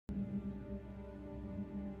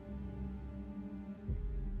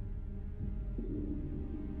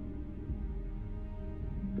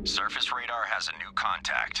Surface radar has a new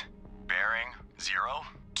contact. Bearing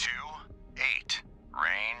 028.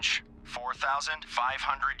 Range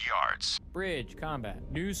 4,500 yards. Bridge combat.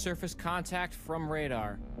 New surface contact from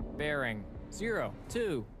radar. Bearing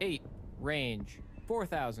 028. Range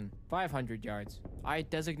 4,500 yards. I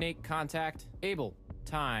designate contact able.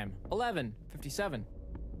 Time 11:57.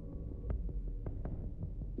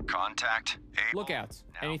 Contact able. Lookouts.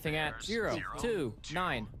 Now Anything at bears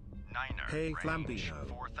 029. Niner. Hey, Range Flambino.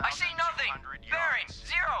 4,200 I see nothing. Bearing yards.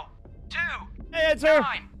 029. Hey, answer.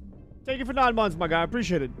 Thank you for 9 months, my guy. I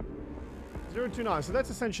appreciate it. 029. So that's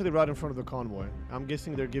essentially right in front of the convoy. I'm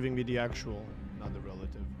guessing they're giving me the actual, not the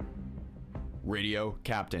relative. Radio,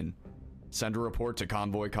 Captain. Send a report to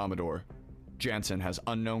Convoy Commodore. Jansen has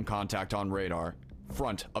unknown contact on radar.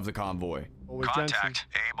 Front of the convoy. Always Contact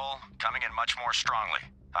able. Coming in much more strongly.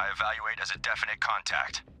 I evaluate as a definite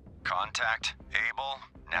contact. Contact able.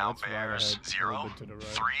 Now that's right bears ahead, a little bit to the right.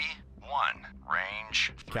 031.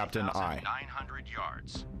 Range Captain I. 3,900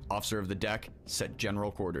 yards. Officer of the deck, set general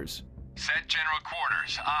quarters. Set general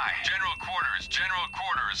quarters. Aye. General quarters. General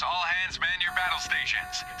quarters. All hands man your battle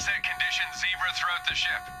stations. Set conditions zebra throughout the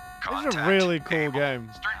ship. This is a really cool game.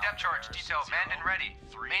 Stern depth charge detail manned and ready.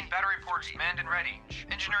 Main battery ports manned and ready.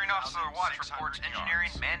 Engineering officer watch reports engineering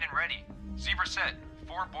manned and ready. Zebra set.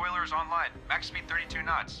 4 boilers online. Max speed 32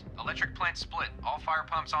 knots. Electric plant split. All fire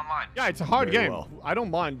pumps online. Yeah, it's a hard Very game. well. I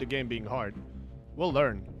don't mind the game being hard. We'll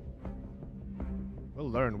learn. We'll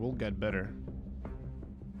learn. We'll get better.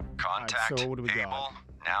 Contact so what do we got? able.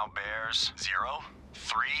 Now bears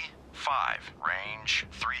 035. Range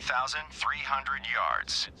 3,300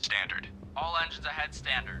 yards. Standard. All engines ahead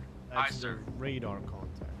standard. Aye, That's the sir. radar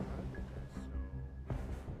contact.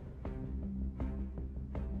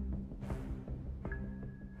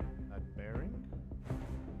 That bearing?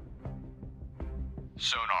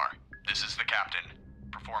 Sonar. This is the captain.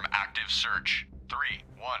 Perform active search.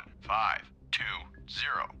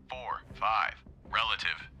 3152045.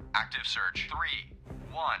 Relative. Active search.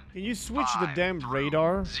 31. Can you switch the damn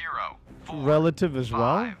radar 0 to relative as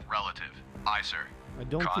well? Relative. Aye, sir. I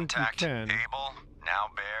don't Contact think you can. able. Now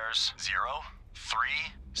bears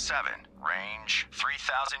 037. Range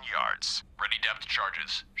 3,000 yards. Ready depth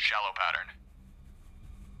charges. Shallow pattern.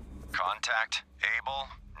 Contact able.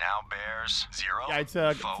 Now bears 0. Yeah, it's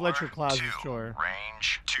a Fletcher class destroyer.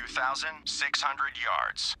 Range 2,600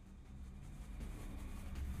 yards.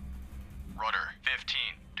 Rudder 15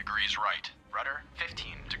 degrees right. Rudder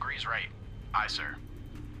 15 degrees right. Aye, sir.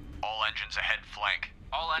 All engines ahead flank.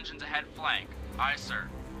 All engines ahead flank. Aye, sir.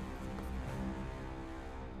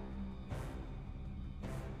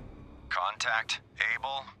 Contact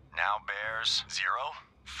able. Now bears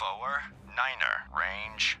 049.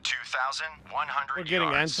 Range 2,100 We're getting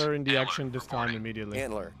yards. Antler in the Antler action this time reporting. immediately.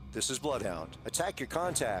 Antler, this is Bloodhound. Attack your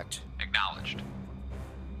contact. Acknowledged.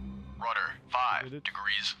 Rudder 5 Did it?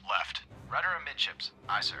 degrees left. Rudder amidships.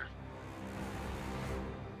 Aye, sir.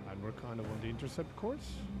 And we're kind of on the intercept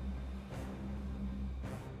course.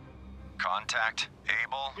 Contact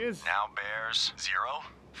able. Yes. Now bears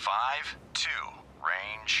 052.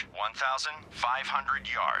 Range 1,500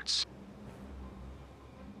 yards.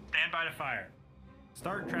 Stand by to fire.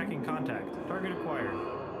 Start tracking contact. Target acquired.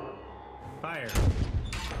 Fire.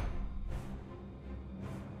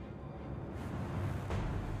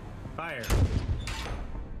 Fire.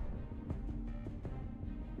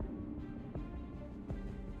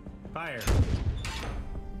 Fire.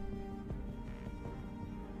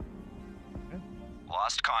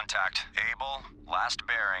 Lost contact. Able. Last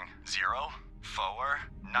bearing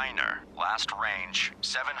 049. Last range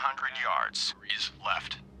 700 yards. Degrees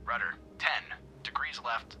left. Rudder 10 degrees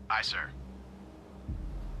left. Aye, sir.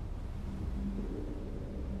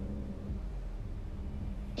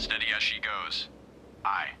 Steady as she goes.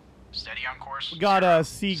 Aye. Steady on course. We got a 0,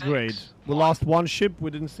 C 6, grade. We 1. lost 1 ship. We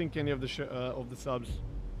didn't sink any of the subs.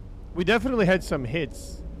 We definitely had some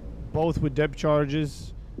hits, both with depth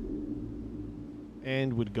charges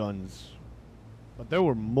and with guns. But there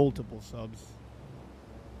were multiple subs.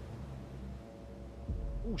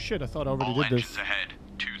 Oh shit! I thought I already All did engines this. ahead.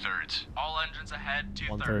 2/3. All engines ahead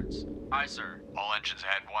 1/3. 2/3. Aye, sir. All engines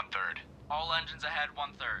ahead 1/3. All engines ahead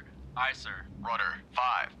 1/3. Aye, sir. Rudder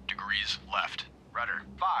 5 degrees left. Rudder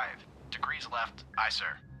 5 degrees left. Aye,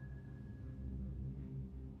 sir.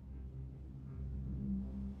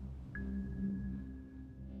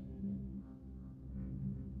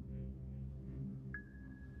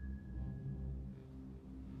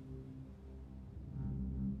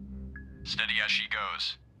 Steady as she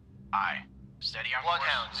goes. Aye. Steady on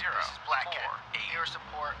Bloodhound, course. 0, this is Blackcat. 4, 8. Air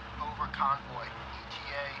support over convoy.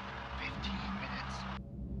 ETA 15 minutes.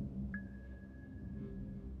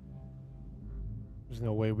 There's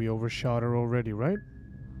no way we overshot her already, right?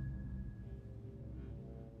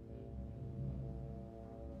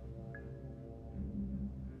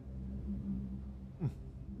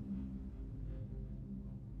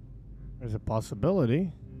 There's a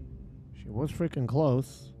possibility. She was freaking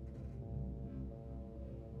close.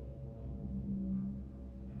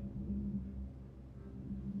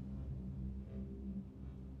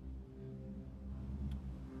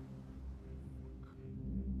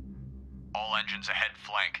 All engines ahead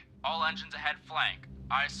flank. All engines ahead flank.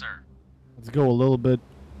 Aye, sir. Let's go a little bit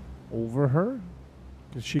over her,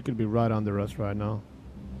 because she could be right under us right now.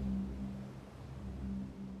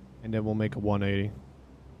 And then we'll make a 180.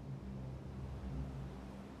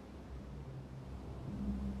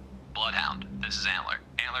 Bloodhound, this is Antler.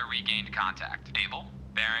 Antler regained contact. Able,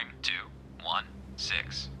 bearing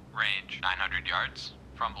 216. Range 900 yards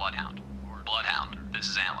from Bloodhound. Bloodhound, this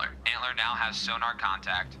is Antler. Antler now has sonar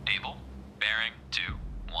contact. Able, bearing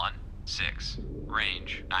 216.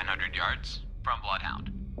 Range 900 yards from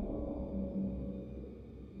Bloodhound.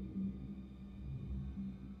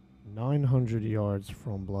 900 yards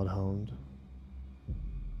from Bloodhound.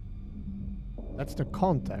 That's the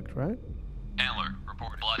contact, right? Antler,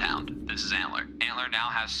 report. Bloodhound, this is Antler. Antler now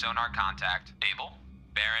has sonar contact. Able,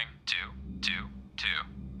 bearing 222.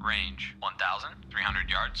 Range 1,300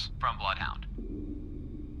 yards from Bloodhound.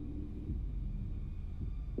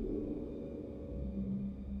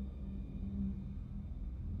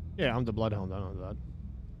 Yeah, I'm the Bloodhound, I know that.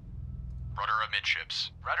 Rudder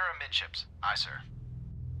amidships. Rudder amidships. Aye, sir.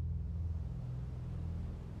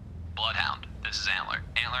 Bloodhound, this is Antler.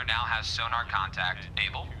 Antler now has sonar contact.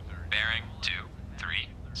 Able, bearing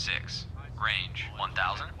 236. Range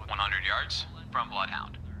 1,100 yards from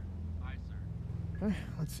Bloodhound. Okay,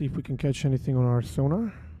 let's see if we can catch anything on our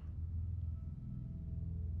sonar.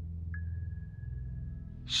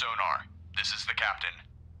 Sonar, this is the captain.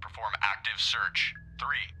 Perform active search.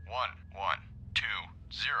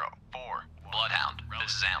 311-204. Bloodhound,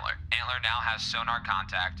 this is Antler. Antler now has sonar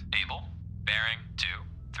contact. Able, bearing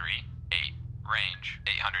 238. Range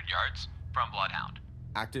 800 yards from Bloodhound.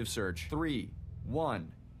 Active search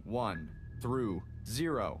 311 through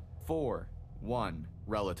 041.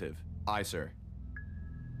 Relative. Aye, sir.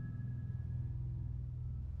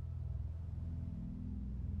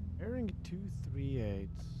 Bearing 238.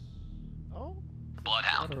 Oh?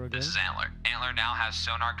 Bloodhound, Water this is again. Antler. Antler now has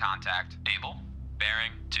sonar contact. Able,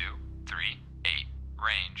 bearing 238.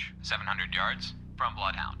 Range 700 yards from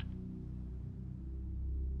Bloodhound.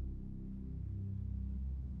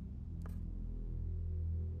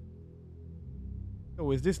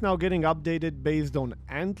 So is this now getting updated based on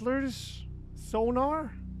Antler's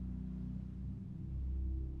sonar?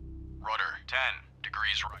 Rudder 10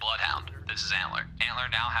 degrees right. Bloodhound, this is Antler. Antler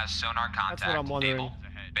now has sonar contact. That's what I'm wondering. Able,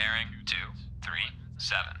 bearing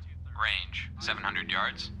 237. Range 700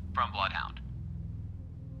 yards from Bloodhound.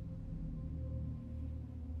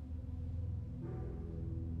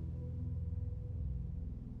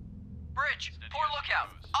 Bridge, poor lookout.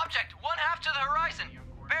 Object 1/2 to the horizon.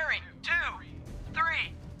 Bearing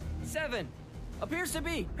 237. Appears to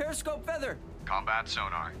be periscope feather. Combat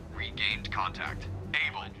sonar. Regained contact.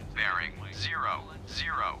 Able. Bearing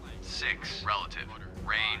 006. Relative.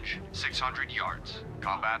 Range 600 yards.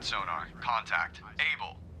 Combat sonar. Contact.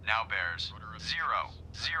 Able. Now bears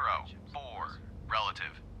 004.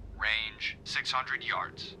 Relative. Range 600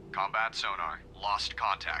 yards. Combat sonar. Lost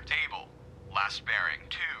contact. Able. Last bearing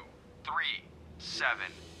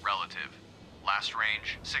 237. Relative. Last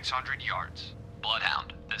range 600 yards.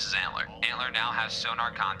 Bloodhound, this is Antler. Antler now has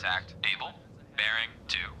sonar contact. Able, bearing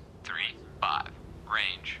 235.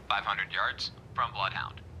 Range 500 yards from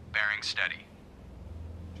Bloodhound. Bearing steady.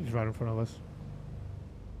 She's right in front of us.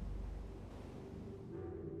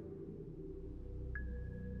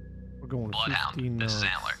 We're going 15 Bloodhound, this is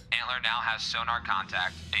knots. Antler. Antler now has sonar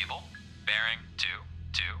contact. Able, bearing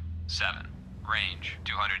 227. Range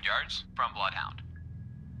 200 yards from Bloodhound.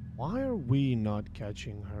 Why are we not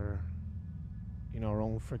catching her in our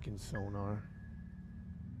own freaking sonar?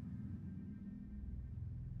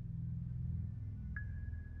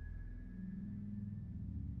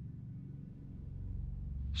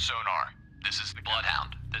 Sonar. This is the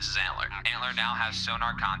Bloodhound, this is Antler. Antler now has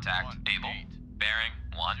sonar contact. Able, bearing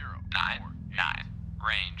 199.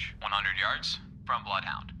 Range 100 yards from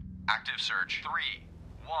Bloodhound. active search.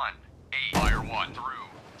 318. Fire 1 through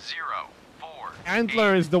 04.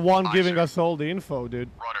 Antler is the one Aye, giving sir. us all the info, dude.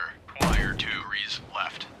 Rudder. Fire 2 degrees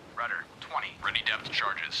left. Rudder 20. Ready depth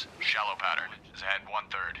charges. Shallow pattern. Is ahead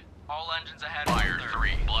 1/3. All engines ahead. Fire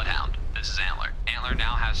 3. Bloodhound, this is Antler. Antler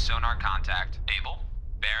now has sonar contact. Able,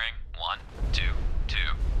 bearing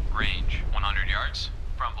 122. Range 100 yards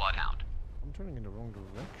from Bloodhound. I'm turning in the wrong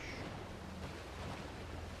direction.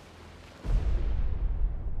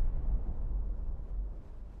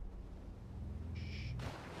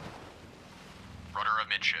 Rudder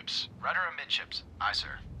amidships. Rudder amidships. Aye,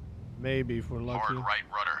 sir. Maybe if we're lucky. Hard right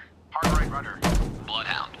rudder. Hard right rudder.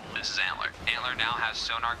 Bloodhound, this is Antler. Antler now has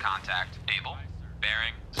sonar contact. Able.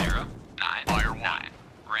 Bearing 0, 9, Fire 1. 9.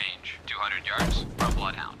 Range 200 yards from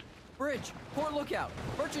Bloodhound. Bridge, port lookout,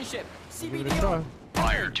 merchant ship, Give it a try. CBDR.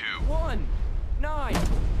 Fire 2. 1, 9,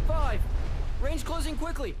 5. Range closing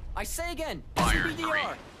quickly. I say again, Fire CBDR. 3.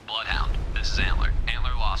 Bloodhound, this is Antler.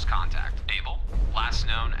 Antler lost contact. Able. Last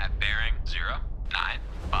known at bearing 0, 9,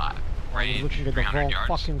 5. I was Range looking at the 300 wrong yards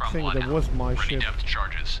fucking from thing. That Bloodhound. was my Ready ship. depth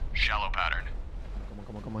charges. Shallow pattern. Come on,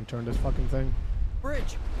 come on, come on. Turn this fucking thing.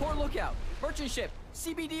 Bridge, port lookout, merchant ship,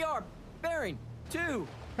 CBDR. Bearing 2.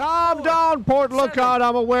 Calm 4, down, port 7. lookout.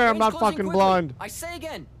 I'm aware. I'm Range not closing fucking quickly. blind. I say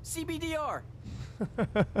again, CBDR.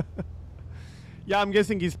 Yeah, I'm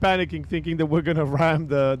guessing he's panicking, thinking that we're gonna ram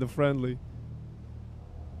the friendly.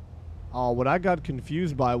 Oh, what I got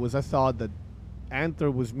confused by was I thought that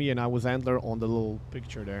Antler was me and I was Antler on the little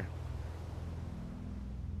picture there.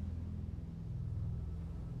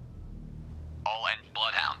 All end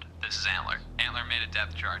Bloodhound, this is Antler. Antler made a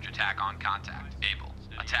depth charge attack on contact. Able.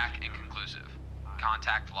 Attack inconclusive.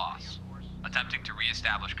 Contact loss. Attempting to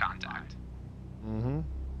re-establish contact. Mm-hmm.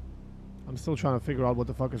 I'm still trying to figure out what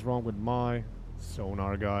the fuck is wrong with my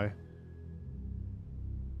sonar guy.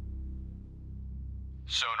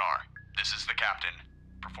 Sonar. This is the captain.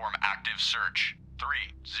 Perform active search.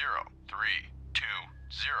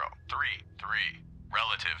 30323.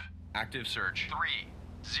 Relative. Active search.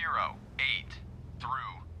 308 through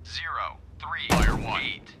 03. Fire 1.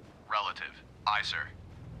 8. Relative. Aye, sir.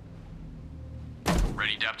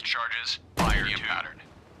 Ready depth charges. Fire 2. Pattern.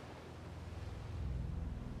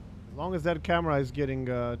 As long as that camera is getting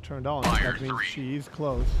turned on, Fire that means 3. she is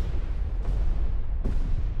close.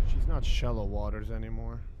 She's not shallow waters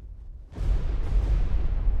anymore.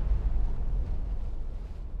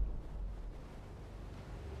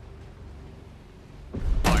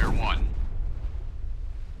 Fire 1.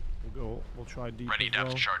 We'll try deep Ready as depth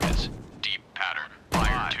well. charges. Deep pattern.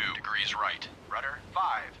 Fire 2 degrees right. Rudder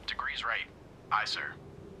 5 degrees right. Aye, sir.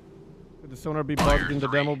 Could the sonar be Fire bugged in the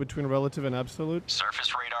 3. demo between relative and absolute?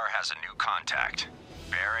 Surface radar has a new contact.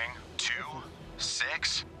 Bearing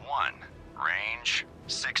 261. Range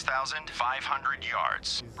 6,500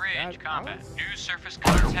 yards. Is Bridge, that combat. us? New surface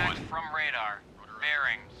Fire contact 1. from radar.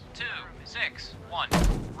 Bearing 261.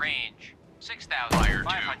 Range Fire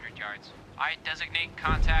 6,500 yards. I designate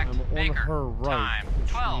contact I'm on Baker. her right, Time which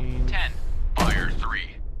 12, means- 10. Fire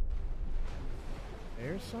 3.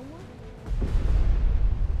 There somewhere?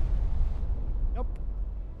 Yep.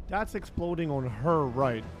 That's exploding on her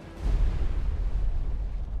right.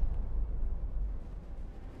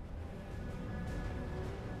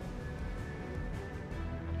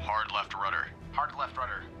 Hard left rudder. Hard left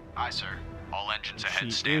rudder. Aye, sir. All engines ahead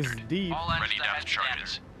She standard. is deep. All engines Ready depth ahead charges.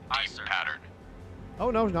 standard. Aye, Deep sir. pattern.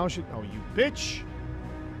 Oh no, now she. Oh, you bitch!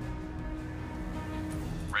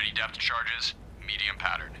 Ready depth charges. Medium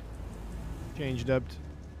pattern. Change depth.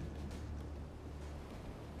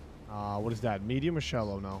 What is that? Medium or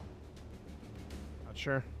shallow now? Not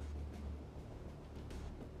sure.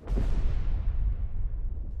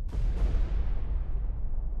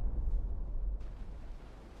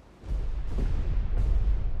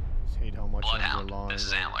 Just hate how much I'm Bloodhound, relying this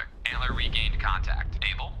is on- Antler. Antler regained contact.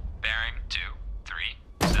 Able. Bearing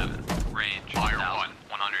 237. Range Fire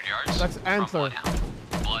 1,100 yards. That's from Antler. Bloodhound.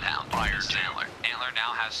 Bloodhound, Fire this is 2. Antler. Antler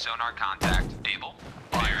now has sonar contact. Able.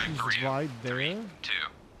 Bearing She's right there. 2.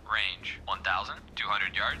 Range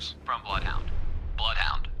 1,200 yards from Bloodhound.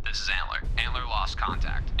 Bloodhound, this is Antler. Antler lost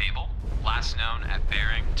contact. Able. Last known at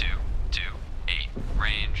bearing 228.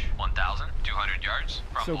 Range 1,200 yards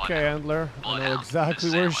from It's Bloodhound. okay, Antler. I know Bloodhound, exactly this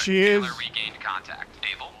is where Antler. she is. Antler regained contact.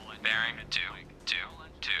 Able. Bearing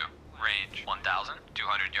 222. Range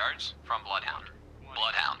 1,200 yards from Bloodhound.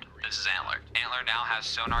 Bloodhound, this is Antler. Antler now has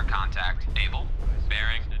sonar contact. Able.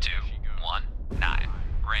 Bearing 219.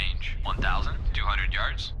 Range 1,200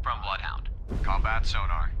 yards from Bloodhound. Combat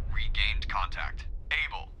sonar. Regained contact.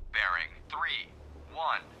 Able. Bearing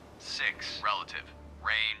 316. Relative.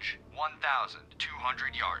 Range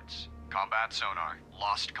 1,200 yards. Combat sonar.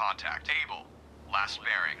 Lost contact. Able. Last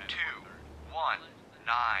bearing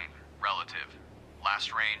 219. Relative.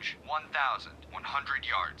 Last range 1,100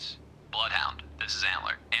 yards. Bloodhound, this is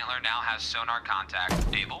Antler. Antler now has sonar contact.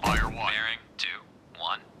 Able. Fire 1. Bearing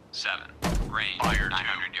 217. Range Fire 2.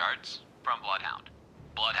 900 yards from Bloodhound.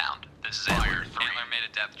 Bloodhound, this is Fire Antler. 3. Antler made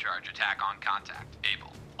a depth charge attack on contact.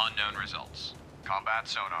 Able. Unknown results. Combat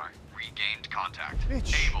sonar. Regained contact.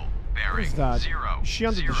 Bitch. Able. Bearing. is that? 0. Is she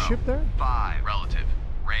under the 0, ship there? 5. Relative.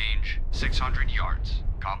 Range 600 yards.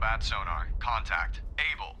 Combat sonar. Contact.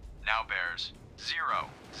 Able. Now bears 0.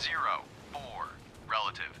 0. 4.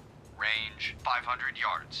 Relative. Range 500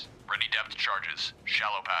 yards. Ready depth charges.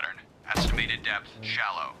 Shallow pattern. Estimated depth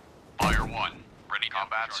shallow. Fire 1. Ready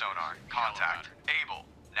combat sonar. Contact. Able.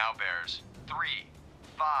 Now bears 3.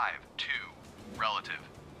 5. 2. Relative.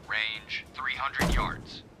 Range 300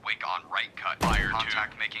 yards. Wake on right cut. Fire 2.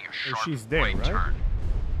 Contact making a sharp she's there, right right? turn.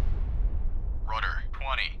 Rudder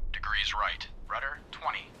 20 degrees right. Rudder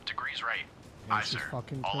 20 degrees right. And Aye, she's sir.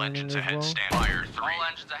 fucking All turning engines as ahead well? stand. Fire 3. All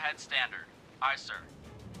engines ahead standard. Aye, sir.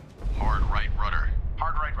 Hard right rudder.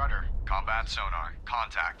 Hard right rudder. Combat sonar.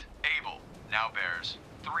 Contact. Able. Now bears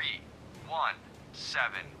 3. 1.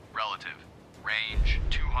 7. Relative. Range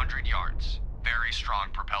 200 yards. Very strong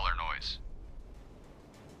propeller noise.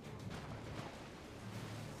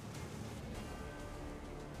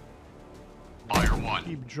 Fire 1.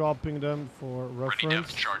 Keep dropping them for Ready depth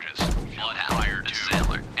reference. charges. Bloodhound. Fire This 2. is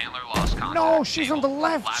Antler. Antler lost contact. No, she's on the Able.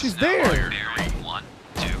 left. Last She's known there. Bearing 1,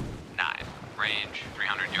 2, 9. Range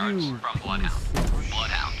 300 yards You from Bloodhound. piece of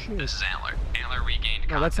Bloodhound. shit. This is Antler. Antler regained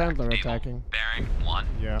contact. No, that's Antler Able. attacking. Bearing 1,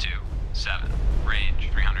 Yeah. 2, 7. Range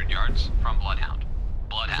 300 yards from Bloodhound.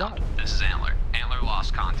 Bloodhound. that? This is Antler. Antler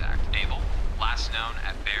lost contact. Able. Last known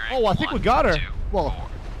at bearing. Oh, I think 1, we got her. 2, Well, 4.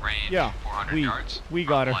 Range yeah, 400 yards. we from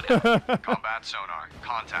got her. Bloodhound. Combat sonar.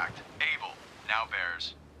 Contact. Able. Now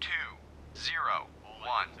bears 2. 0.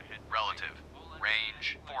 1. Relative.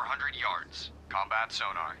 Range 400 yards. Combat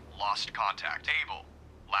sonar. Lost contact. Able.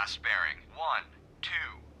 Last bearing 1. 2.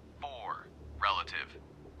 4. Relative.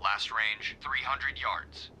 Last range 300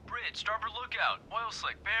 yards. Bridge, starboard lookout. Oil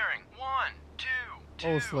slick bearing. 1, 2, 2.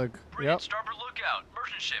 Oil slick, Bridge, yep. starboard lookout.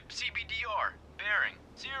 Merchant ship, CBDR. Bearing.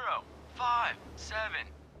 0, 5, 7.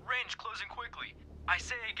 Range closing quickly. I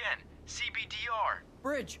say again, CBDR.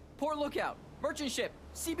 Bridge, port lookout. Merchant ship,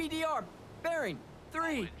 CBDR. Bearing.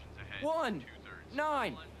 3. 1.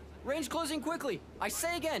 9. Range closing quickly. I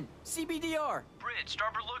say again, CBDR. Bridge,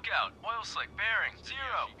 starboard lookout. Oil slick bearing. 0,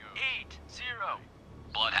 8, 0.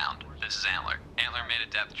 Bloodhound. This is Antler. Antler made a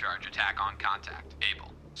depth charge. Attack on contact.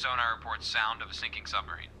 Able. Sonar reports sound of a sinking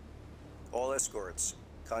submarine. All escorts.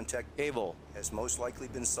 Contact Able has most likely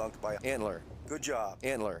been sunk by Antler. Good job,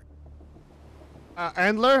 Antler.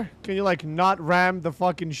 Antler, can you like not ram the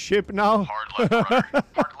fucking ship now? Hard left rudder.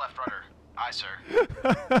 Hard left rudder. Aye, sir.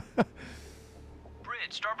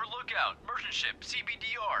 Bridge, starboard lookout. Merchant ship,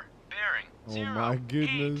 CBDR. Bearing. Oh 0, my 8,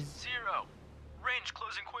 goodness. 0. Range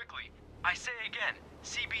closing quickly. I say again,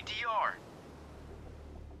 CBDR.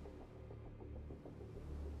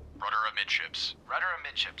 Rudder amidships. Rudder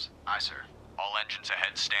amidships. Aye, sir. All engines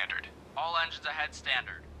ahead standard. All engines ahead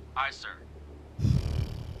standard. Aye, sir.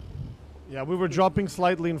 Yeah, we were dropping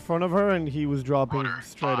slightly in front of her, and he was dropping Rudder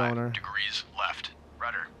straight 5 on her. degrees left.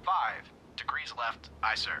 Rudder 5 degrees left.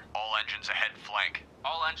 Aye, sir. All engines ahead flank.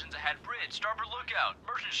 All engines ahead. Bridge, starboard lookout.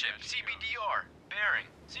 Merchant ship, CBDR. Bearing.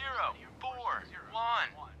 0, 4, 1.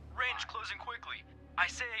 Range closing quickly. I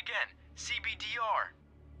say again, CBDR.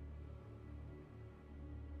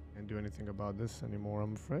 Can't do anything about this anymore,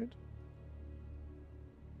 I'm afraid.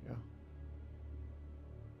 Yeah.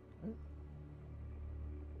 Okay.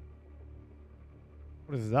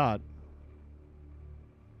 What is that?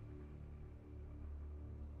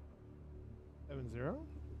 7-0?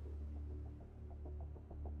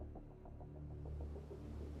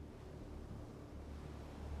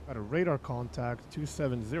 Got a radar contact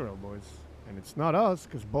 270, boys. And it's not us,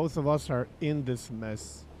 because both of us are in this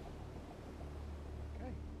mess.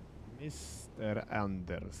 Okay. Mr.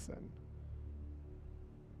 Anderson.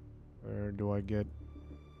 Where do I get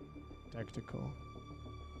tactical?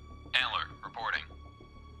 Antler, reporting.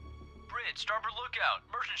 Bridge, starboard lookout.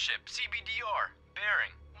 Merchant ship, CBDR.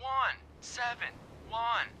 Bearing. 1, 7, 1.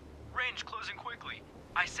 Range closing quickly.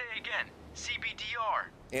 I say again, CBDR.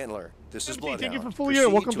 Antler, this is MT, Bloodhound. thank you for full year.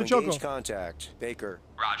 Proceed Welcome to Choco. engage contact. Baker.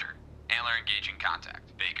 Roger. Antler engaging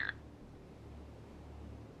contact. Baker.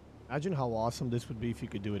 Imagine how awesome this would be if you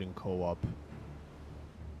could do it in co-op.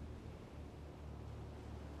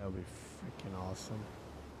 That would be freaking awesome.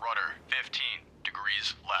 Rudder 15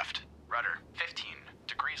 degrees left. Rudder 15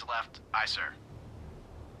 degrees left. Aye, sir.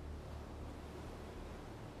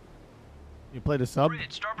 You play the sub?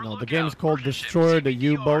 Bridge, starboard No, the lookout. game's called Merchant ship, Destroyer the CBDR.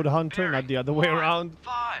 U-Boat Hunter, Bearing. not the other way 1, around.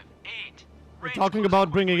 5, 8. We're Range talking closing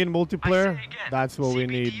about bringing in quickly. multiplayer. I say again, That's what we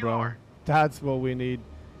need, bro. CBDR. That's what we need.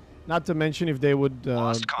 Not to mention if they would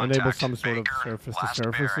Lost enable contact, some sort of Baker.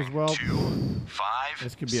 surface-to-surface as bearing, well. 2, 5,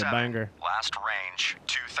 This could be a 7. banger. Last range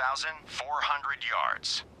 2,400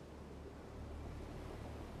 yards.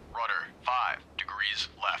 Rudder, 5 degrees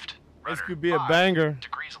left. This Rudder, could be a 5 banger.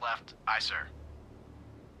 degrees left. Aye, sir.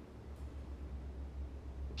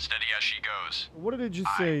 Steady as she goes. What did it just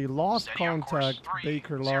Aye. say? Lost Steady on course. contact. 3,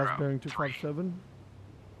 Baker 0, lost bearing 3. 257.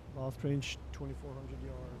 Lost range 2,400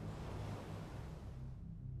 yards.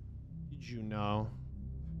 Did you know?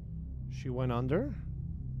 She went under?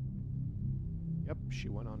 Yep, she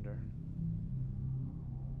went under.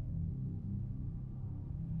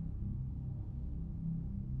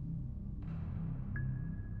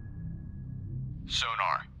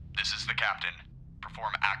 Sonar, this is the captain.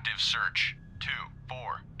 Perform active search. 2,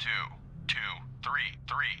 4, 2, 2, 3,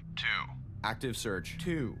 3, 2. Active search.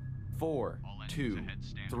 2, 4, 2,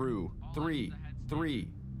 through 3, 3,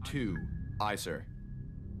 2. Aye, sir.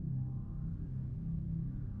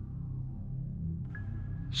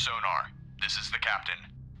 Sonar, this is the captain.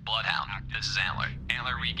 Bloodhound, this is Antler.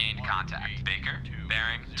 Antler regained contact. Baker,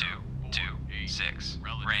 bearing 226.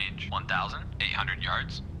 Range 1,800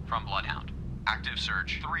 yards from Bloodhound. Active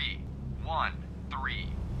search. 3, 1, 3,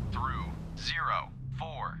 through 0,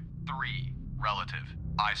 4, 3. Relative.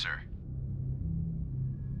 Aye, sir.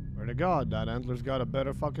 Swear to God, that Antler's got a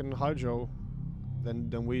better fucking hydro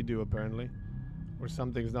than we do, apparently. Or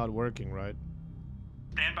something's not working, right?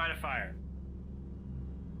 Stand by to fire.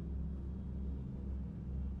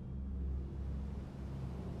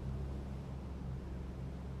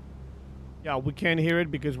 Yeah, we can't hear it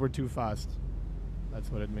because we're too fast. That's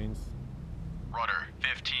what it means. Rudder,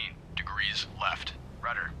 15 degrees left.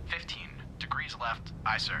 Rudder, 15 degrees left.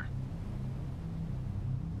 Aye, sir.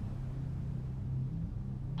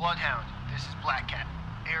 Bloodhound, this is Black Cat.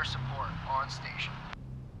 Air support on station.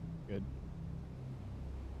 Good.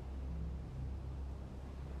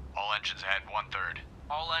 All engines ahead 1/3.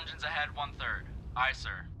 All engines ahead 1/3. Aye,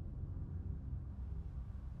 sir.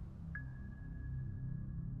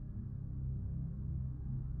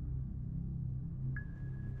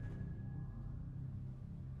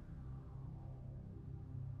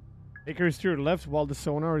 Baker is to your left while the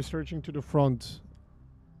sonar is searching to the front.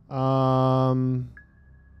 No,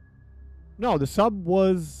 the sub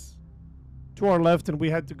was to our left and we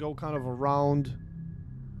had to go kind of around.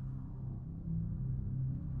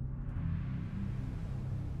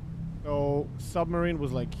 So, submarine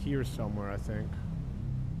was like here somewhere, I think.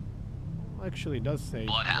 Actually, it does say...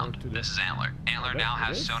 Bloodhound, this is Antler. Antler now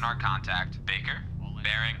has sonar contact. Baker,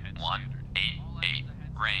 bearing 188.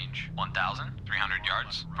 Range 1,300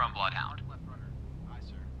 yards from Bloodhound.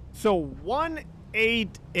 So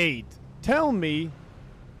 188. Tell me.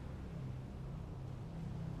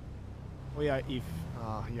 Oh yeah, if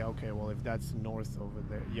yeah, okay. Well, if that's north over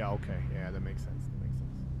there, yeah, okay, yeah, that makes sense. That makes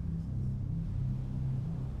sense.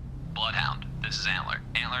 Bloodhound, this is Antler.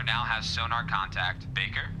 Antler now has sonar contact.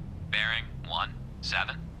 Baker, bearing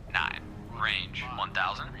 179. Range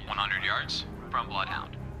 1,100 yards from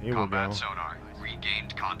Bloodhound. Here Combat we go. sonar.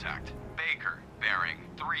 Regained contact. Baker, bearing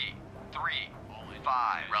 3, 3,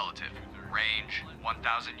 5. Relative. Range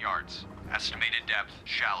 1,000 yards. Estimated depth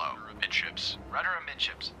shallow. Midships. Rudder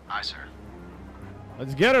amidships. Aye, sir.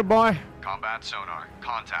 Let's get her, boy. Combat sonar.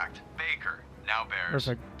 Contact. Baker. Now bears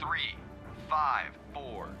Perfect. 3, 5,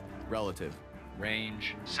 4. Relative.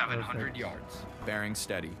 Range 700 Perfect. yards. bearing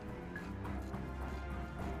steady.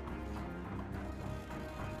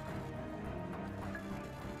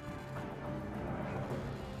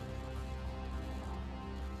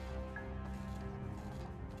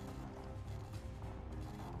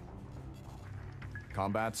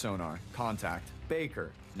 Combat sonar. Contact.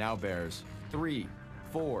 Baker. Now bears 3,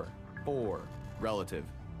 4, 4. Relative.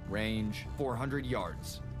 Range 400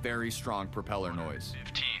 yards. Very strong propeller noise.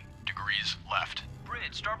 15 degrees left.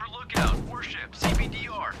 Bridge, starboard lookout. Warship,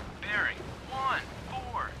 CBDR. Bearing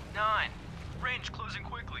 149. Range closing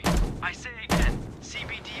quickly. I say again,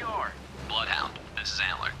 CBDR. Bloodhound, this is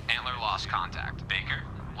Antler. Antler lost contact. Baker,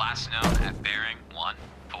 last known at bearing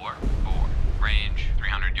 144. Range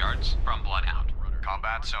 300 yards from Bloodhound.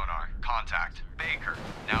 Combat sonar. Contact. Baker.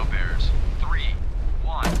 Now bears 3,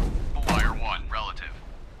 1, 4. Fire 1. Relative.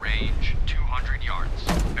 Range 200 yards.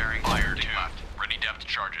 Bearing fire 2. Left. Ready depth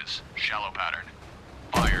charges. Shallow pattern.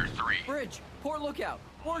 Fire 3. Bridge, port lookout.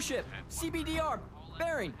 Warship, CBDR.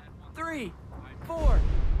 Bearing 3, 4,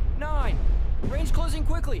 9. Range closing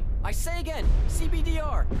quickly. I say again,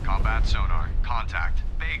 CBDR. Combat sonar. Contact.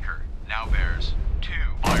 Baker. Now bears 2.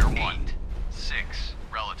 Fire 1. 6.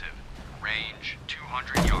 Relative. Range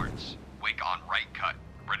 200 yards. Wake on right cut.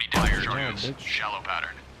 Ready depth charges. bitch. Shallow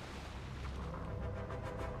pattern.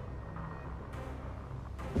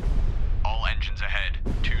 All engines ahead.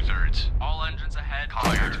 2/3. All engines ahead.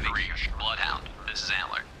 Fire 3. Bloodhound, this is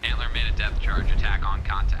Antler. Antler made a depth charge attack on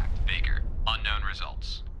contact. Baker, unknown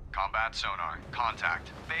results. Combat sonar.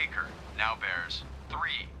 Contact. Baker. Now bears 3,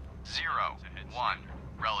 0, 1.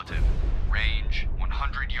 Relative. Range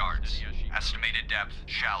 100 yards. Estimated depth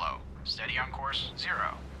shallow. Steady on course 0,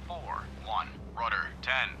 4, 1. Rudder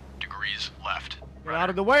 10 degrees left. Get out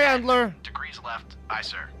of the way, Antler. Degrees left. Aye,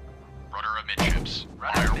 sir. Rudder amidships.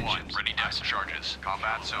 Fire 1. Ready depth charges.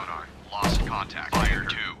 Combat sonar. Lost contact. Fire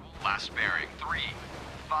 2. Last bearing 3,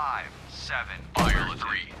 5, 7. Fire 3.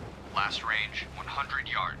 Last range 100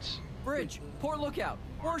 yards. Bridge, port lookout,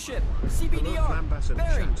 warship, CBDR,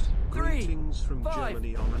 bearing, 3,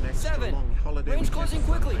 5, 7. Range closing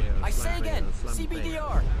quickly. I say again,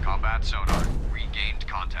 CBDR. Combat sonar. Regained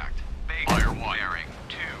contact. Fire 1. Bearing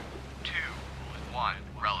 2, 2, 1.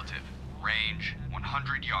 Relative. Range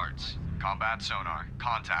 100 yards. Combat sonar.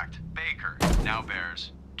 Contact. Baker. Now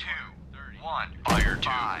bears 2, 1. Fire 2.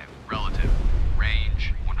 5. Relative.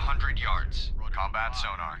 Range 100 yards. Combat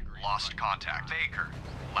sonar. Lost contact. Baker.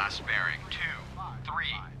 Last bearing 2, 3,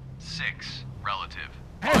 6. Relative.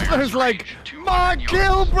 Antler's like, my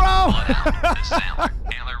kill, bro! This is Antler.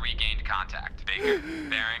 Antler regained contact. Baker.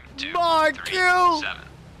 Bearing 2, My 3, kill! 7.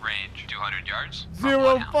 Range 200 yards. From 0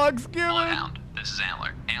 Bloodhound. fucks given. Bloodhound. This is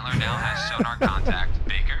Antler. Antler now has sonar contact.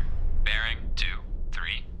 Baker. Bearing 2,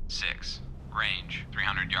 3, 6. Range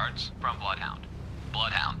 300 yards from Bloodhound.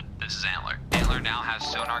 Bloodhound. This is Antler. Antler now has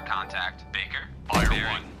sonar contact. Baker. Fire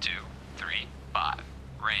Bearing 1. 2, 3, 5.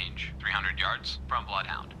 Range 300 yards from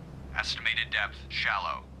Bloodhound. Estimated depth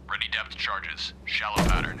shallow. Ready depth charges. Shallow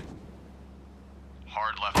pattern.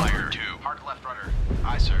 Hard left fire 2. Hard left rudder.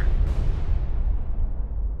 Aye, sir.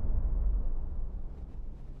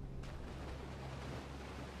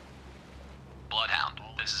 Bloodhound.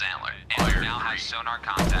 This is Antler. Antler now has sonar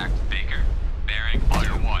contact. Baker. Bearing Fire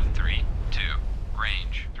 1. 3, 2.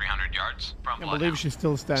 Range 300 yards from I Bloodhound. believe she's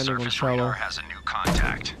still standing on Surface shallow. radar has a new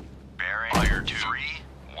contact. Bearing fire 2, 3,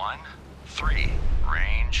 1, 3.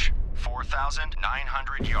 Range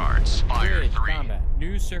 4,900 yards. Fire Bridge, 3. combat.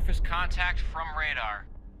 New surface contact from radar.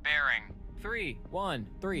 Bearing 3, 1,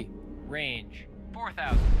 3. Range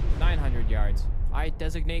 4,900 yards. I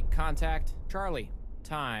designate contact Charlie.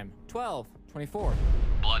 Time 12:24.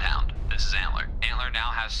 Bloodhound. This is Antler. Antler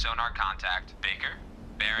now has sonar contact. Baker.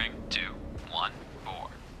 Bearing 2, 1, 4.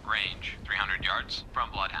 Range 300 yards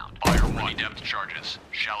from Bloodhound. Fire 1. Depth charges.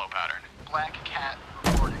 Shallow pattern. Black Cat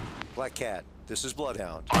reporting. Black Cat, this is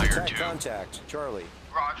Bloodhound. Fire Attack 2. contact. Charlie.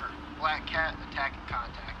 Roger. Black Cat attacking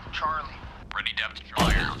contact. Charlie. Ready depth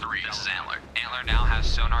Bloodhound. fire 3. This is Antler. Antler now has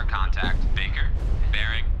sonar contact. Baker.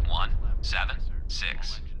 Bearing 1, 7,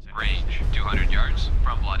 6. Range 200 yards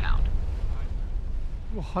from Bloodhound.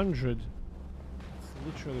 200. It's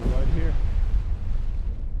literally right here.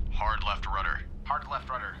 Hard left rudder. Hard left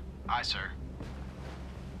rudder. Aye, sir.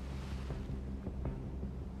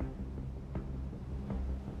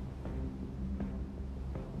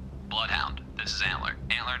 Bloodhound. This is Antler.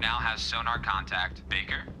 Antler now has sonar contact.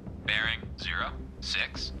 Baker. Bearing 0,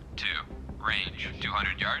 6, 2. Range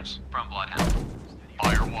 200 yards from Bloodhound.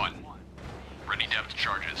 Fire 1. Ready depth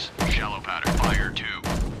charges. Shallow pattern. Fire 2.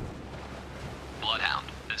 Bloodhound.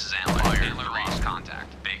 This is Antler. Fire Antler 3. lost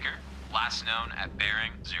contact. Baker. Last known at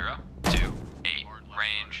bearing 0, 2, 8.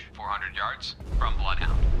 Range 400 yards from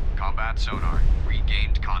Bloodhound. Combat sonar.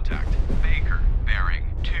 Regained contact. Baker. Bearing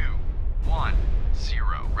 2, 1, 0.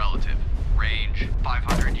 Relative. Range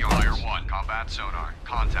 500 yards. Fire 1. Combat sonar.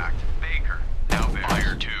 Contact. Baker. Now bears.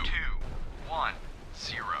 Fire 2. 2, 1,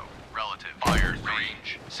 0. Relative. Fire 3.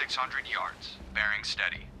 Range 600 yards. Bearing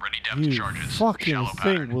steady. Ready depth You charges. fucking Shallow thing.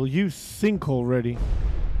 pattern. Will you sink already?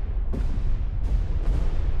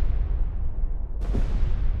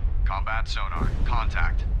 Combat sonar.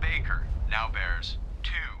 Contact. Baker. Now bears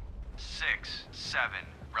 2, 6, 7.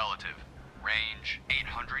 Relative. Range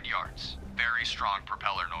 800 yards. Very strong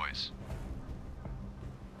propeller noise.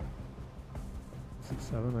 6,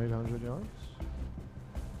 7, 800 yards.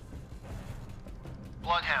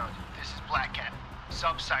 Bloodhound. This is Black Cat.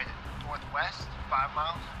 Subsighted. Northwest, 5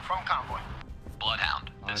 miles from convoy.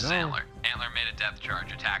 Bloodhound. This is know. Antler. Antler made a depth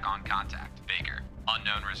charge attack on contact. Baker.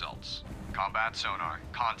 Unknown results. Combat sonar.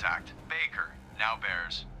 Contact. Baker. Now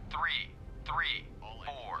bears 3, 3,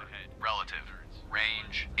 4. Relative.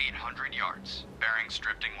 Range 800 yards. Bearings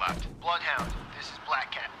drifting left. Bloodhound. This is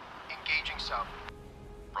Black Cat. Engaging sub.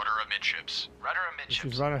 Rudder amidships. Rudder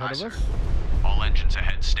amidships. She's right ahead Aye, of sir. us. All engines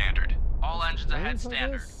ahead standard. all engines ahead Lanes, I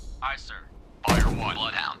standard. guess? Aye, sir. Fire 1.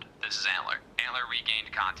 Bloodhound. This is Antler. Antler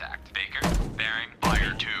regained contact. Baker. Bearing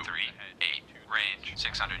Fire 2. 3, 8. Range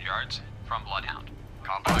 600 yards from Bloodhound.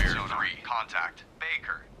 Combat sonar. 3. Contact.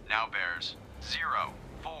 Baker. Now bears 0,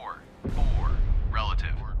 4, 4.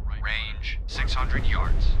 Relative. Range 600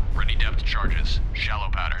 yards. Ready depth charges. Shallow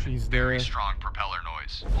pattern. She's Very there. strong propeller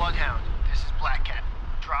noise. Bloodhound, this is Black Cat.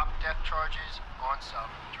 Drop depth charges on sub.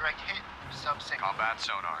 Direct hit, sub single. Combat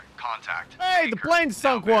sonar. Contact. Hey, the Baker. plane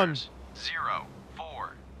sunk Now one. bears 0,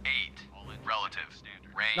 4, 8. Relative.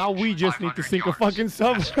 Range Now we just need to 500 sink a yards. fucking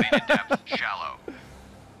sub. Estimated depth shallow.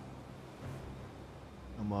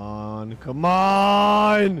 Come on, come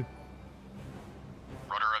on!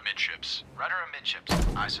 Rudder amidships. Rudder amidships.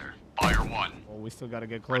 Aye, sir. Fire 1. Oh, we still gotta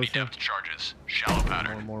get Ready closer. depth charges. Shallow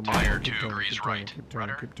pattern. More. Fire Keep 2 turning, degrees keep turning, right. keep turning,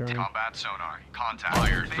 Rudder. keep turning. Combat sonar. Contact.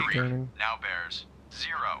 Fire Baker. 3. Turning. Now bears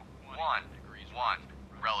 0, 1, 1.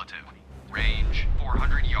 Relative. Range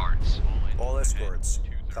 400 yards. All escorts,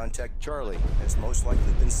 contact Charlie has most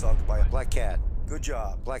likely been sunk by a Black Cat. Good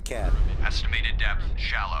job, Black Cat. Estimated depth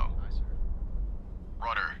shallow.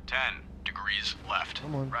 Rudder 10 degrees left.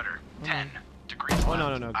 Come on. Rudder Come 10 on. degrees Oh,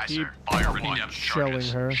 left. no. Aye, Keep sir. Fire ready depth shelling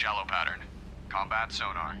charges. her. Shallow pattern. Combat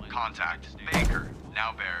sonar. Contact. Baker.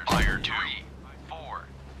 Now bears. Fire 2. 3, 4,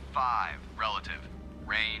 5. Relative.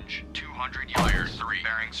 Range 200 yards. Fire 3.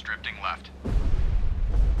 Bearings drifting left.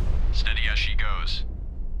 Steady as she goes.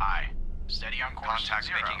 Aye. Steady on course. Contact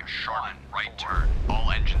 0, making a sharp 1, right 4. turn.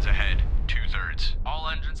 All engines ahead. 2/3. All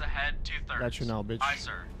engines ahead, 2/3. Got you now, bitch. Aye,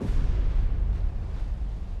 sir.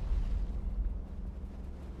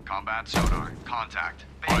 Combat sonar. Contact.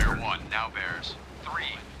 Fire 1. Now bears. 3,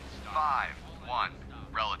 5, 1.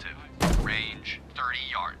 Relative. Range 30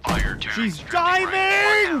 yards. Fire 2. She's Drifting right.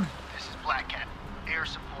 diving! This is Black Cat. Air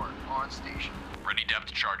support on station. Ready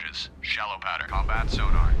depth charges. Shallow pattern. Combat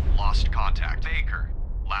sonar. Lost contact. Baker.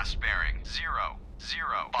 Last bearing. 0,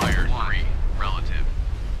 0. Fire 3. Relative.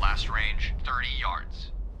 Last range 30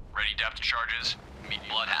 yards. Ready depth charges. Medium.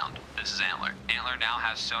 Bloodhound, this is Antler. Antler now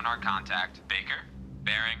has sonar contact. Baker,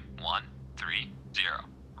 bearing 130.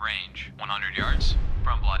 Range 100 yards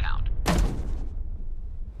from Bloodhound.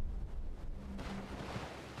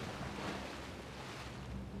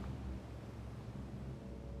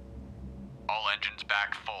 All engines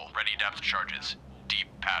back full. Ready depth charges. Deep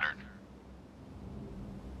pattern.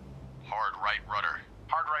 Hard right rudder.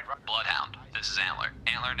 Hard right rudder. Bloodhound, this is Antler.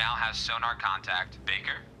 Antler now has sonar contact.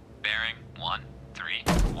 Baker, bearing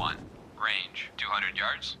 131. Range 200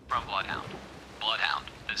 yards from Bloodhound. Bloodhound,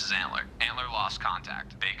 this is Antler. Antler lost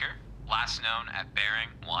contact. Baker, last known at bearing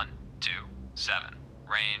 127.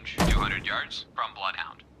 Range 200 yards from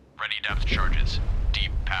Bloodhound. Ready depth charges.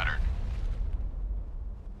 Deep pattern.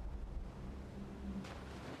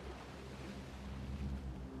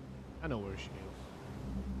 I know where she is.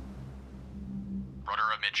 Rudder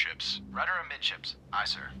amidships. Rudder amidships. Aye,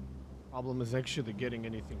 sir. Problem is actually getting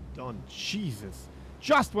anything done. Jesus.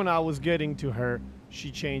 Just when I was getting to her, she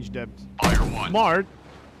changed depth. Fire 1. Smart.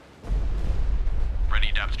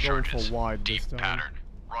 Ready depth Going charges. for wide Deep this time. pattern.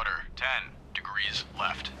 Rudder 10 degrees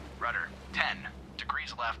left. Rudder 10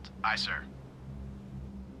 degrees left. Aye, sir.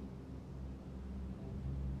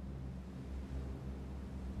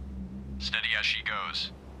 Steady as she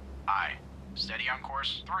goes. Aye. Steady on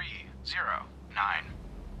course 309.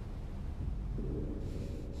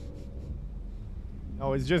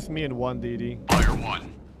 Oh, it's just me and one DD. Fire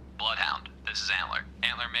 1. Bloodhound, this is Antler.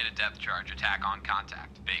 Antler made a depth charge attack on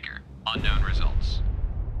contact. Baker, unknown results.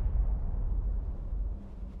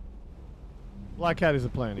 Black Cat is a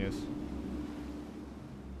plan, yes.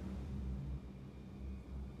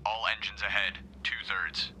 All engines ahead.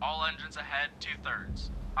 2/3. All engines ahead, 2/3.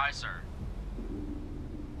 Aye, sir.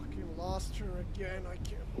 Fucking lost her again. I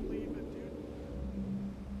can't believe it,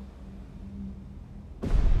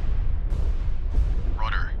 dude.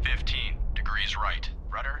 Rudder 15 degrees right.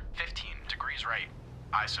 Rudder 15 degrees right.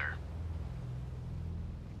 Aye, sir.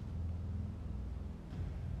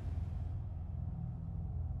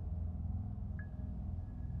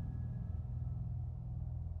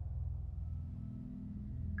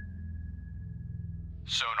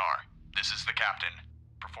 Sonar, this is the captain.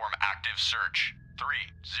 Perform active search.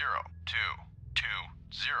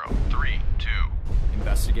 3-0-2-2-0-3-2.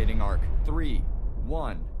 Investigating arc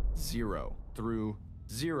 3-1-0 through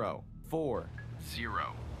 0-4.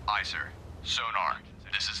 0. Aye, sir. Sonar,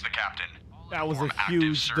 this is the captain. That was a Perform active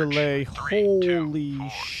huge search. delay. 3-2-4-2-0-5-4. Holy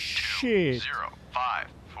shit.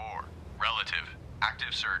 4. Relative.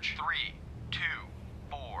 Active search.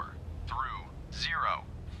 3-2-4 through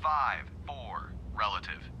 0-5-4.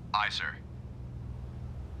 Relative. Aye, sir.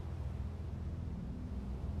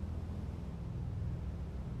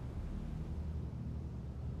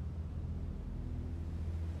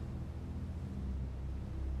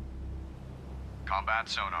 Combat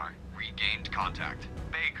sonar. Regained contact.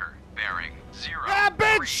 Baker. Bearing 0. Ah,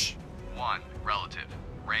 bitch! 1. Relative.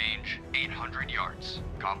 Range 800 yards.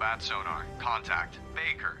 Combat sonar. Contact.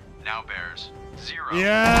 Baker. Now bears 0.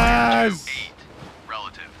 Yes! 8.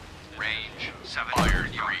 Relative. Range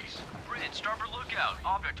 700 yards. Bridge, starboard lookout.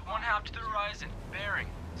 Object 1/2 to the horizon. Bearing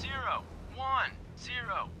 0, 1,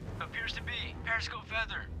 0. Appears to be periscope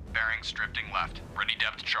feather. Bearings drifting left. Ready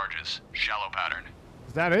depth charges. Shallow pattern.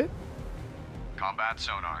 Is that it? Combat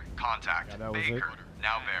sonar. Contact. Yeah, that was Baker. it.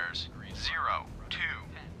 Now bears 0, 2.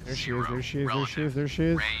 There she is, there she is, there she Relative. is, there she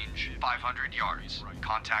is. Range 500 yards.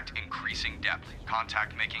 Contact increasing depth.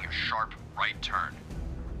 Contact making a sharp right turn.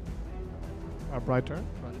 Right turn.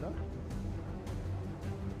 Right up.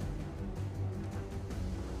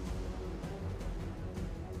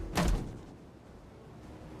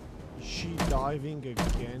 Is she diving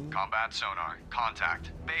again? Combat sonar.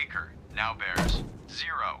 Contact. Baker. Now bears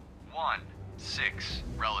 0, 1, 6.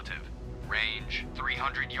 Relative. Range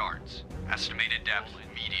 300 yards. Estimated depth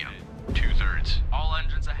medium. 2/3. All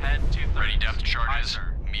engines ahead, 2/3. Ready depth charges.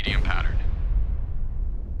 Medium pattern.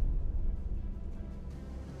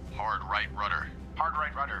 Hard right rudder. Hard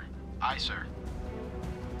right rudder. Aye, sir.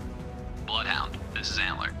 Bloodhound, this is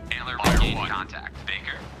Antler. Antler Fire regained 1. contact.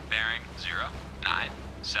 Baker, bearing 0, 9,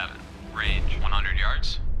 7. Range 100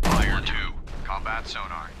 yards. Fire Bloodhound. 2. Combat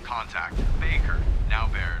sonar. Contact. Baker. Now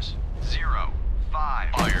bears 0, 5.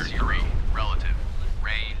 Fire 3. Relative.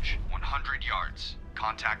 Range 100 yards.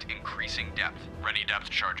 Contact increasing depth. Ready depth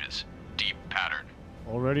charges. Deep pattern.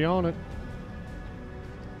 Already on it.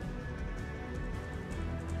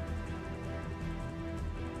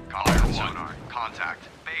 Combat sonar. Contact.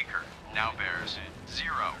 Baker. Now bears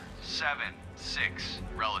 0, 7, 6.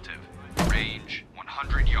 Relative. Range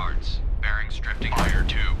 100 yards. Bearings drifting. Fire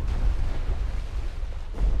 2.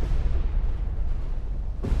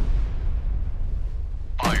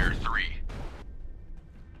 Fire 3.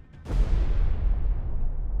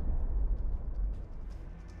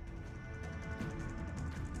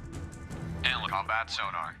 Antler. Combat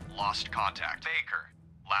sonar. Lost contact. Baker.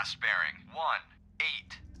 Last bearing 1,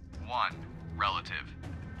 8, 1. Relative.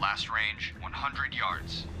 Last range 100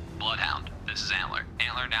 yards. Bloodhound, this is Antler.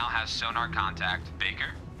 Antler now has sonar contact.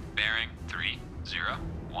 Baker, bearing 3, 0,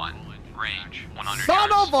 1. Range 100 Son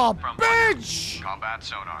yards. of a from Bloodhound. bitch! Combat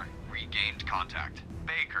sonar. Regained contact.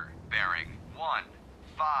 Baker. Bearing 1,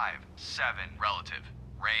 5, 7. Relative.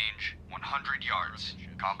 Range 100 yards.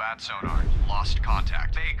 Combat sonar. Lost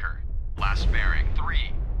contact. Baker. Last bearing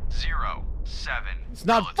 3, 0, 7. It's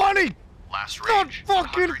not Relative. funny! Last It's not range fucking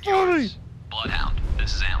 100 funny! yards. Bloodhound,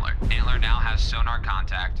 this is Antler. Antler now has sonar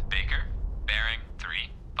contact. Baker, bearing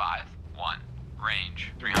 3, 5, 1.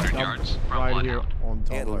 Range 300 yards from Right here Bloodhound. on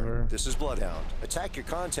top of Antler, her. this is Bloodhound. Attack your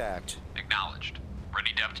contact. Acknowledged.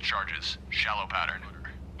 Ready depth charges. Shallow pattern.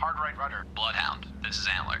 Hard right rudder. Bloodhound, this is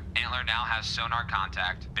Antler. Antler now has sonar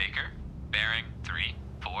contact. Baker, bearing 3,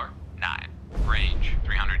 4, 9. Range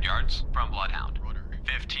 300 yards from Bloodhound. Rudder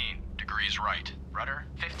 15 degrees right. Rudder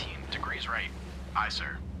 15 degrees right. Aye,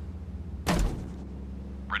 sir.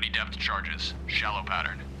 Ready depth charges. Shallow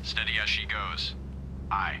pattern. Steady as she goes.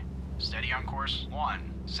 Aye. Steady on course 1,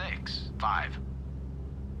 6, 5.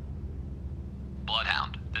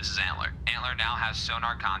 Bloodhound, this is Antler. Antler now has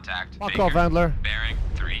sonar contact. Fuck Baker, off, Antler. Bearing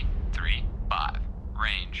 3, 3, 5.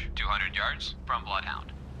 Range 200 yards from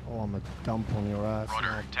Bloodhound. Oh, I'm a dump on your ass.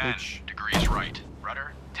 Rudder oh, 10 bitch. degrees right.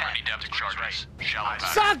 Rudder 10 Ready depth degrees charges. right. Shallow Aye,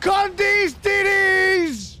 pattern. Suck on these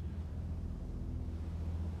titties!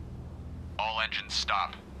 All engines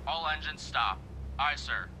stop. All engines stop. Aye,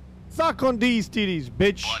 sir. Suck on these titties,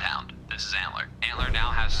 bitch! Bloodhound, this is Antler. Antler now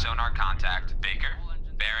has sonar contact. Baker,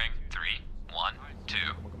 bearing 3, 1, 2.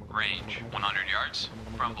 Range 100 yards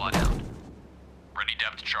from Bloodhound. Ready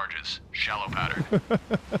depth charges. Shallow pattern.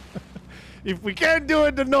 If we can't do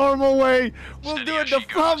it the normal way, we'll Steady do it as the she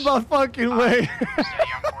goes. Famba fucking way.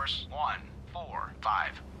 Steady on course 1, 4,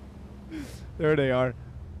 5. There they are.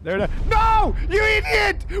 There they No! You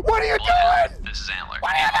idiot! What are you Bloodhound, doing? this is Antler.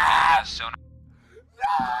 What are you Antler now doing? has sonar.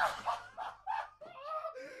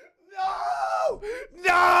 No!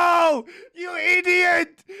 No! You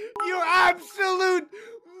idiot! You absolute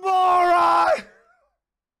moron!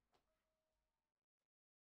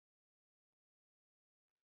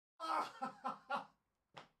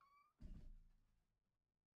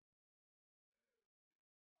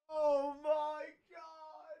 Oh my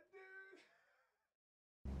god, dude!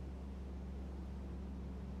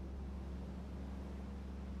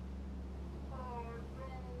 Oh no!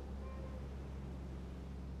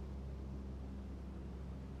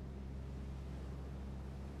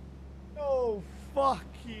 No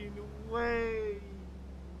fucking way!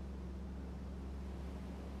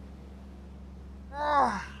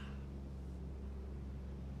 Ah!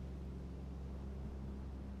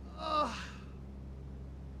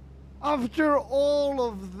 After all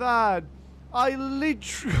of that, I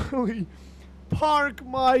literally park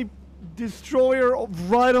my destroyer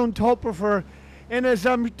right on top of her, and as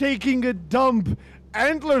I'm taking a dump,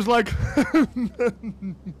 Antler's like,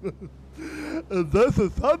 there's a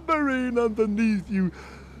submarine underneath you.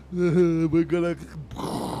 We're gonna...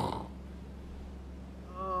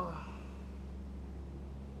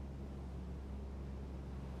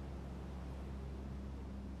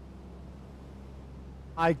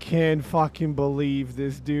 I can't fucking believe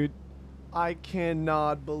this, dude. I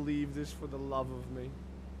cannot believe this for the love of me.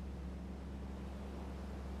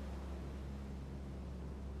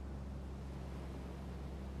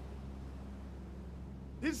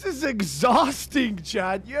 This is exhausting,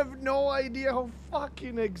 Chad. You have no idea how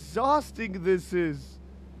fucking exhausting this is.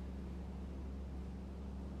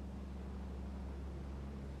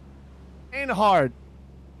 And hard.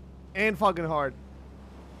 And fucking hard.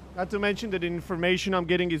 Not to mention that the information I'm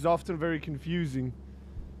getting is often very confusing.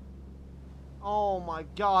 Oh my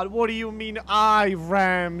god, what do you mean I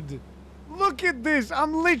rammed? Look at this,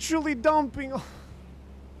 I'm literally dumping.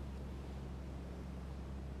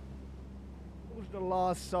 The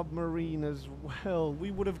last submarine as well.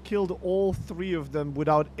 We would have killed all three of them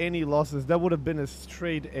without any losses. That would have been a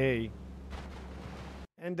straight A.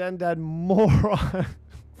 And then that moron.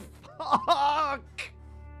 Fuck!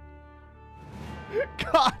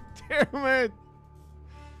 God damn it!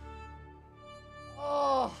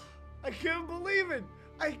 Oh, I can't believe it!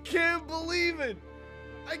 I can't believe it!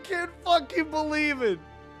 I can't fucking believe it!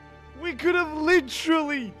 We could have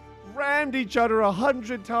literally rammed each other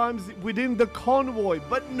 100 times within the convoy,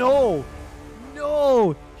 but no!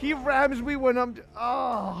 No! He rams me when I'm...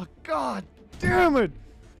 Oh, god damn it!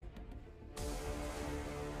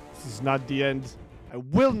 This is not the end. I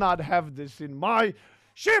will not have this in my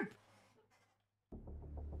ship!